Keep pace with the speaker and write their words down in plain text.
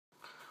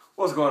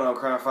What's going on,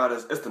 crime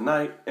fighters? It's the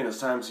night, and it's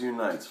time to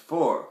unite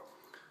for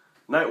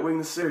Nightwing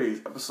the series,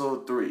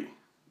 episode 3.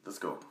 Let's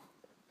go.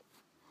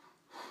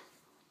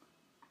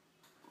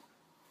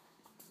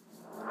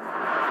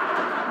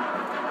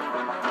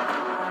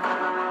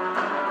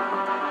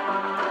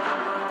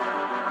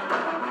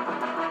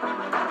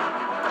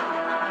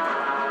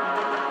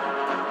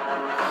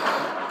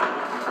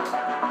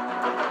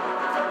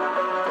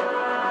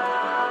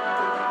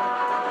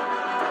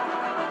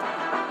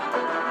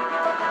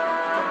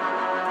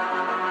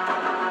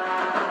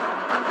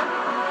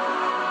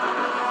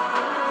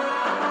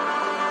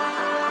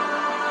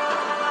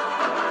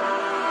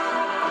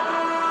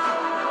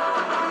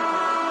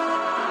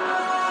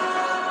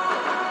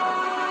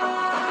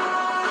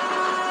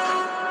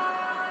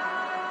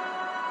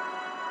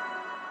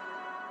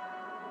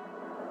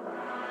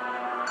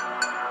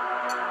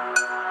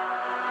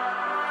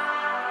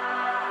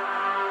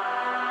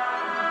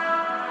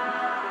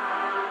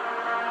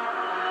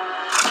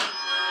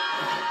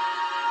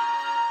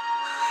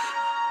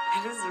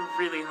 It is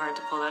really hard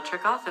to pull that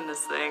trick off in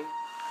this thing.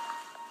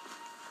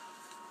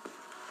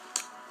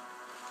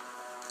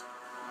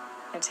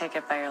 I take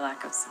it by your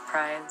lack of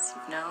surprise,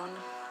 you've known.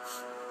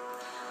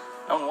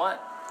 Known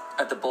what?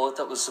 That the bullet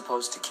that was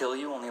supposed to kill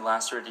you only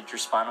lacerated your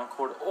spinal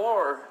cord,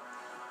 or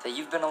that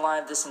you've been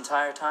alive this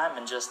entire time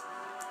and just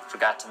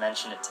forgot to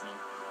mention it to me.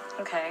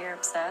 Okay, you're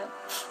upset.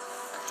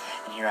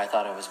 And here I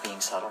thought I was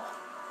being subtle.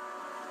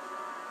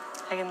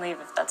 I can leave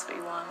if that's what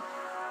you want.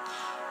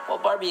 Well,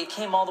 Barbie, you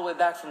came all the way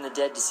back from the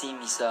dead to see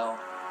me, so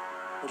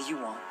what do you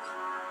want?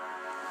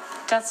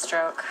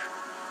 Deathstroke.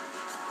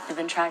 We've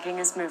been tracking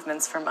his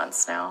movements for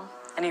months now,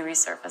 and he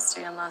resurfaced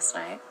again last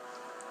night.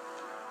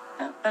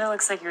 Yeah, but it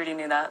looks like you already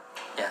knew that.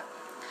 Yeah,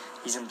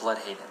 he's in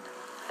Bloodhaven.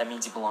 That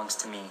means he belongs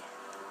to me.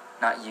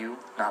 Not you,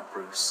 not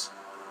Bruce.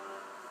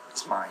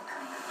 He's mine.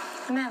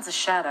 The man's a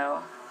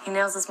shadow. He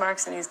nails his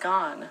marks and he's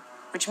gone,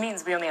 which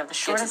means we only have the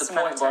shortest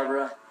amount of time. Get to the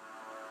point, Barbara.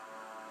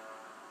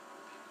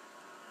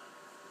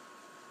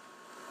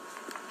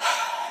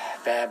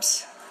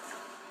 Babs.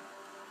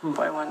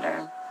 Boy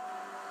wonder.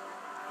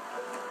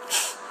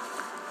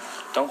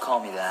 Don't call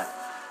me that.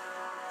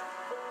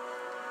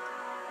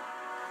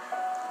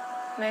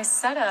 Nice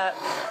setup.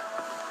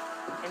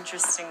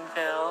 Interesting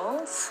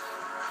build.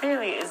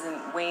 Clearly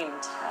isn't Wayne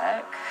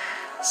Tech.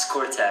 It's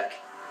Core Tech.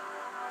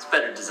 It's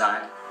better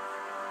design.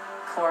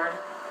 Cord.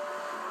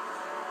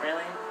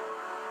 Really?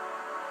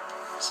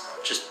 It's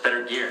just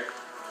better gear.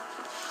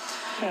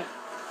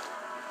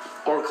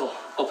 Oracle,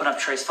 open up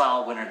trace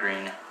file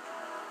Wintergreen.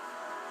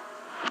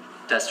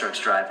 Deathstroke's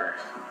driver.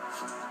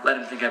 Let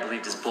him think I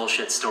believed his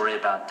bullshit story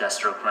about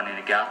Deathstroke running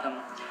to Gotham.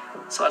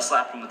 So I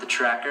slapped him with the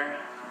tracker.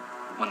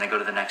 When they go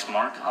to the next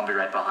mark, I'll be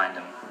right behind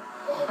him.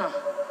 Huh.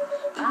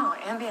 Wow,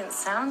 ambient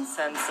sound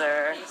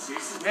sensor.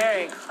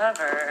 Very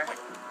clever.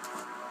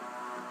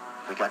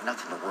 We got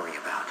nothing to worry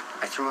about.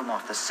 I threw him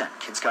off the scent.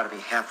 Kid's got to be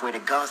halfway to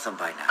Gotham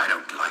by now. I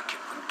don't like it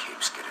when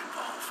capes get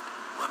involved.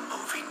 We're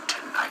moving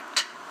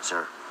tonight.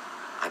 Sir,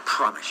 I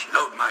promise you.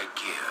 Load my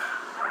gear.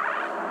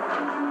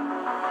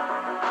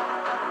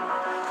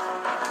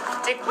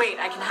 Dick, wait,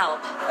 I can help.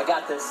 I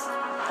got this.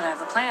 But I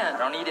have a plan. I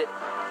don't need it.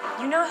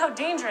 You know how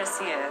dangerous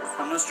he is.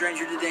 I'm no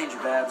stranger to danger,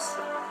 Babs.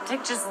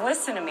 Dick, just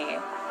listen to me.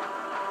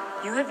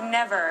 You have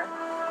never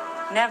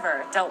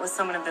dealt with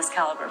someone of this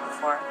caliber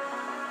before.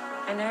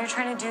 I know you're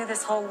trying to do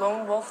this whole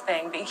lone wolf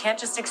thing, but you can't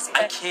just expect...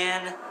 I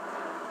can,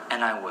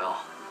 and I will.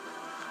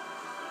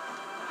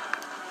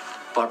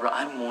 Barbara,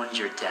 I mourned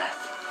your death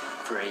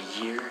for a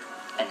year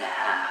and a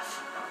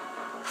half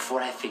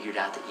before I figured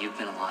out that you've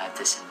been alive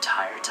this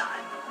entire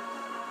time.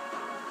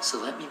 So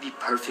let me be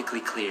perfectly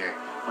clear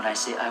when I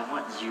say I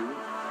want you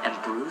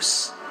and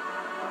Bruce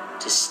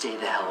to stay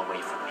the hell away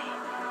from me.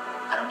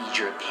 I don't need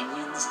your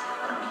opinions,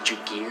 I don't need your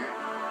gear,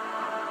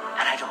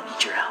 and I don't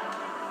need your help.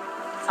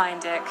 Fine,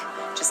 Dick.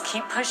 Just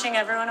keep pushing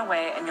everyone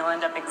away and you'll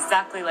end up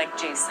exactly like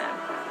Jason.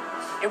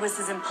 It was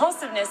his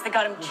impulsiveness that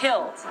got him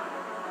killed.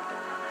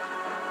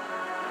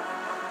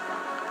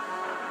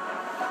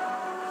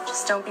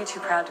 Just don't be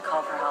too proud to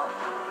call for help.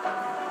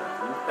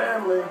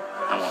 Family.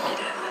 I won't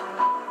need it.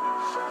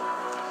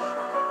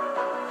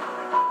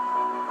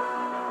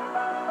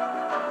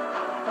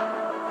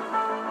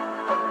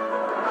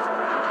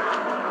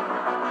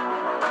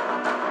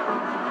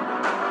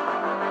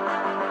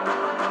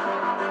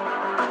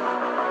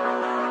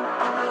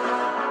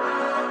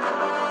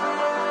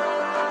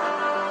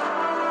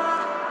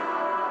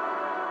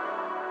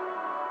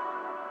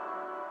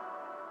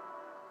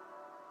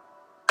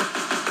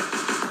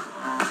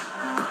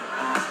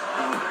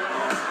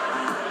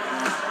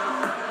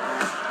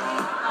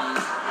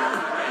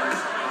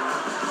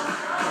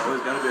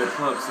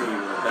 Club scene in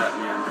the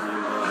Batman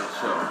themed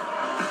show.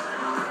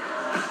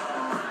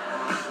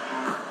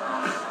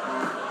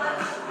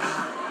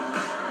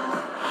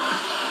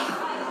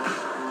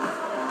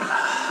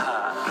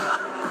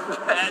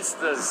 That's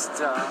the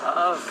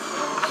stuff.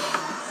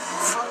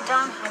 Slow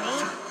down, honey.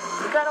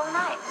 We got all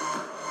night.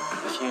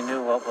 If you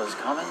knew what was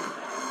coming,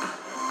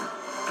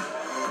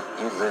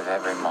 you'd live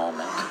every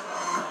moment.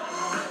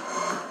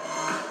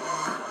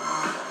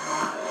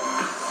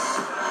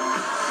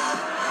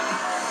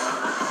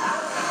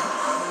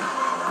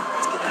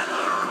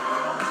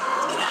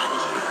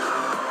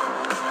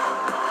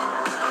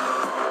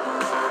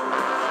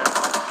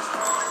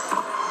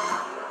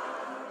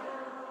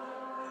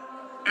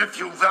 If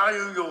you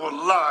value your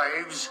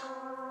lives,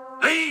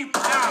 leave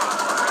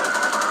now!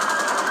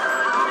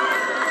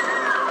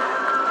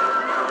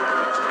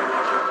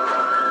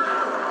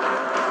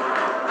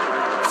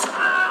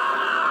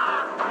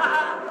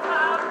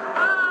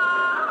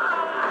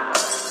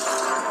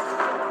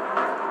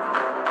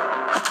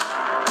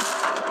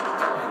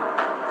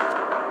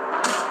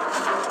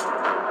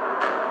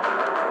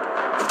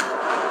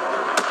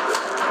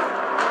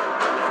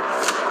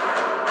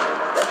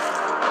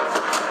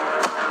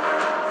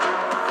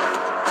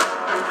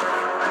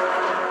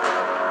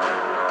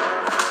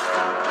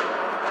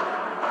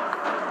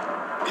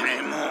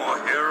 Any more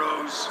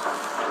heroes?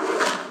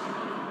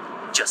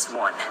 Just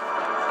one.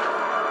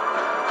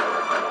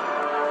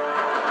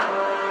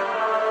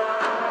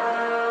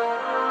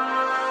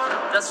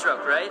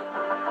 Deathstroke, right?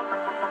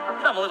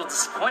 I'm a little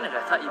disappointed.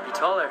 I thought you'd be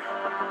taller.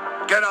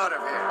 Get out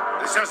of here.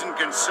 This doesn't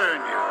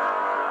concern you.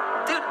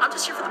 Dude, I'm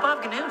just here for the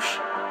Bob Ganoush.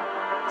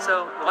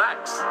 So,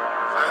 relax.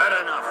 I've had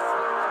enough.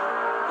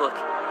 Look,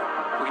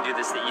 we can do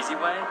this the easy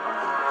way.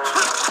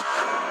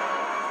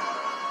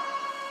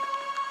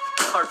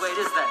 Hard way it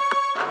is then.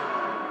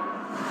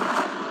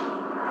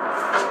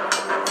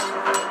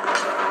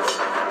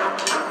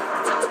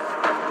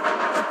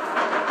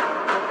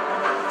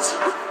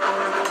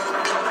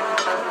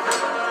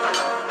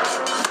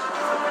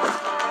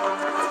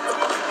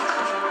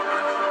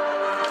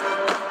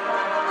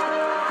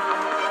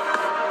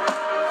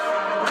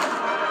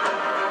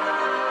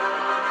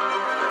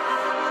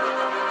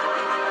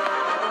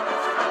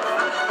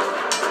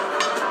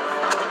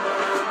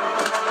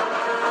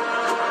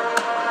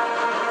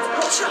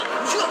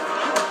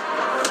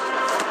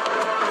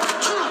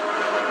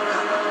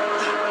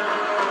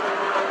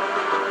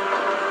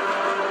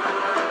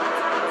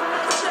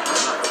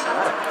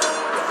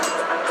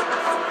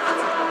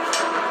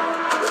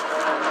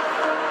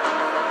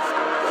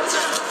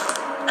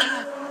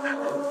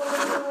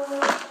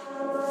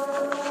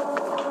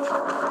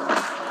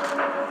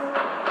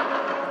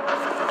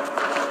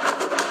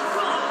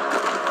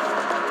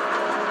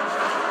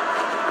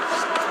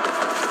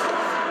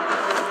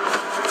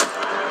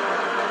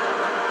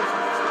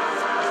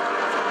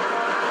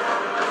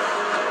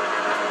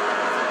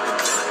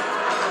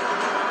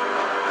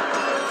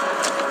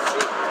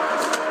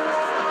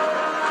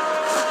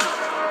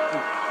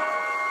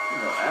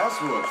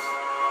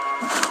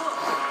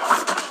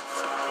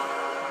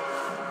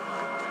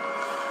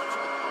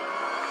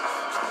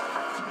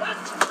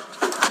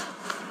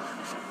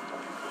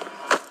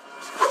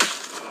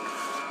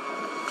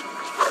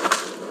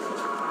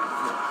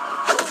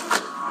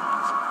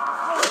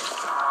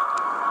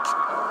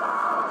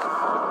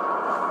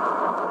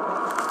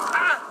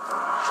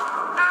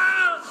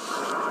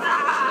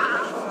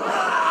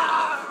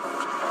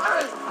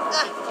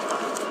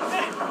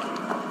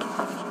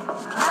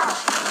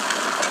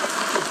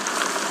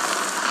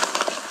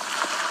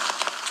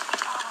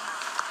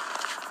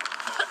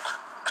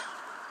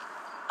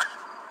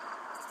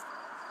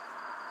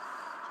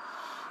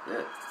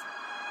 Yeah.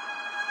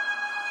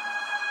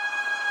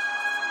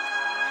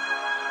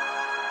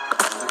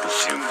 You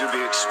seem to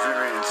be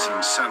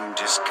experiencing some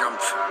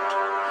discomfort.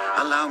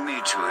 Allow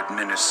me to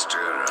administer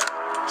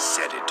a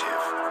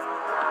sedative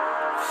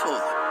for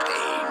the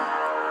pain.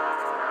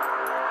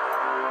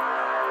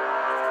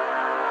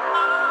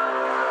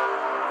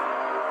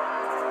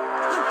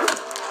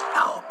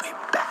 I'll be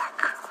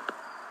back.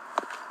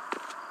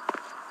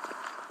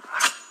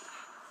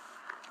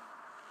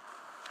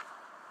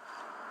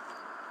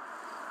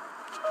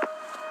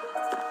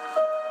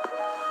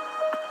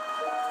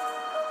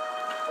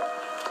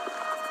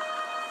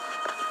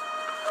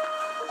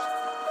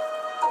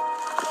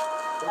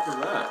 Look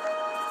at that.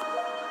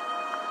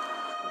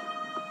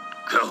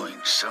 Going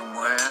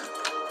somewhere?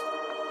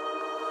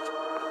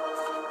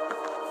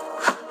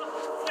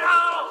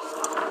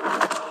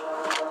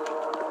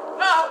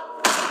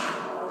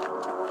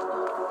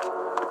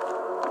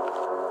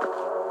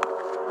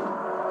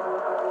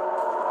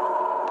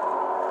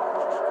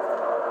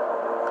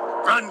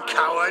 Run,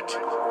 coward!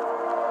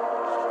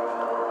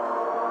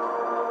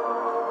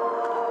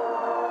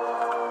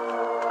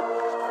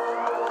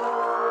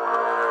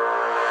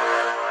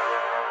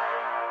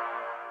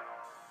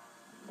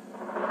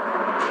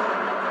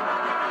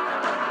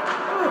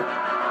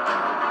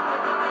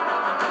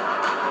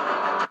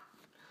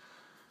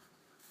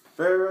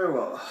 Very, very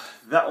well.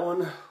 That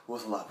one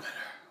was a lot better.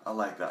 I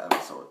like that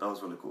episode. That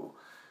was really cool.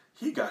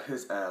 He got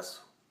his ass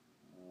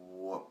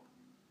whooped.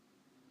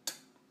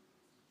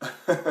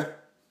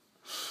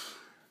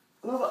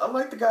 I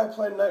like the guy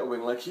playing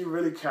Nightwing. Like, he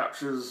really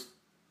captures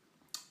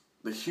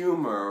the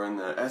humor and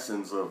the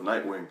essence of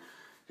Nightwing.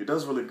 He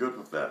does really good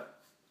with that.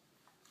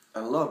 I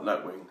love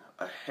Nightwing.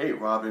 I hate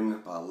Robin,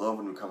 but I love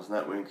when he becomes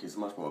Nightwing. He's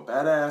much more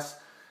badass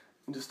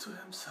and just to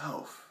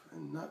himself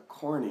and not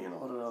corny and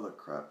all that other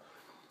crap.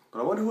 But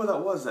I wonder who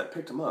that was that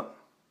picked him up.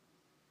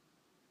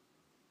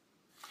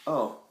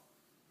 Oh,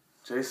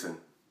 Jason,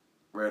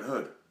 Red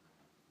Hood.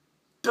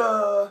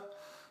 Duh!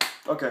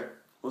 Okay,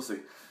 we'll see.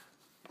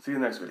 See you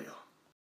in the next video.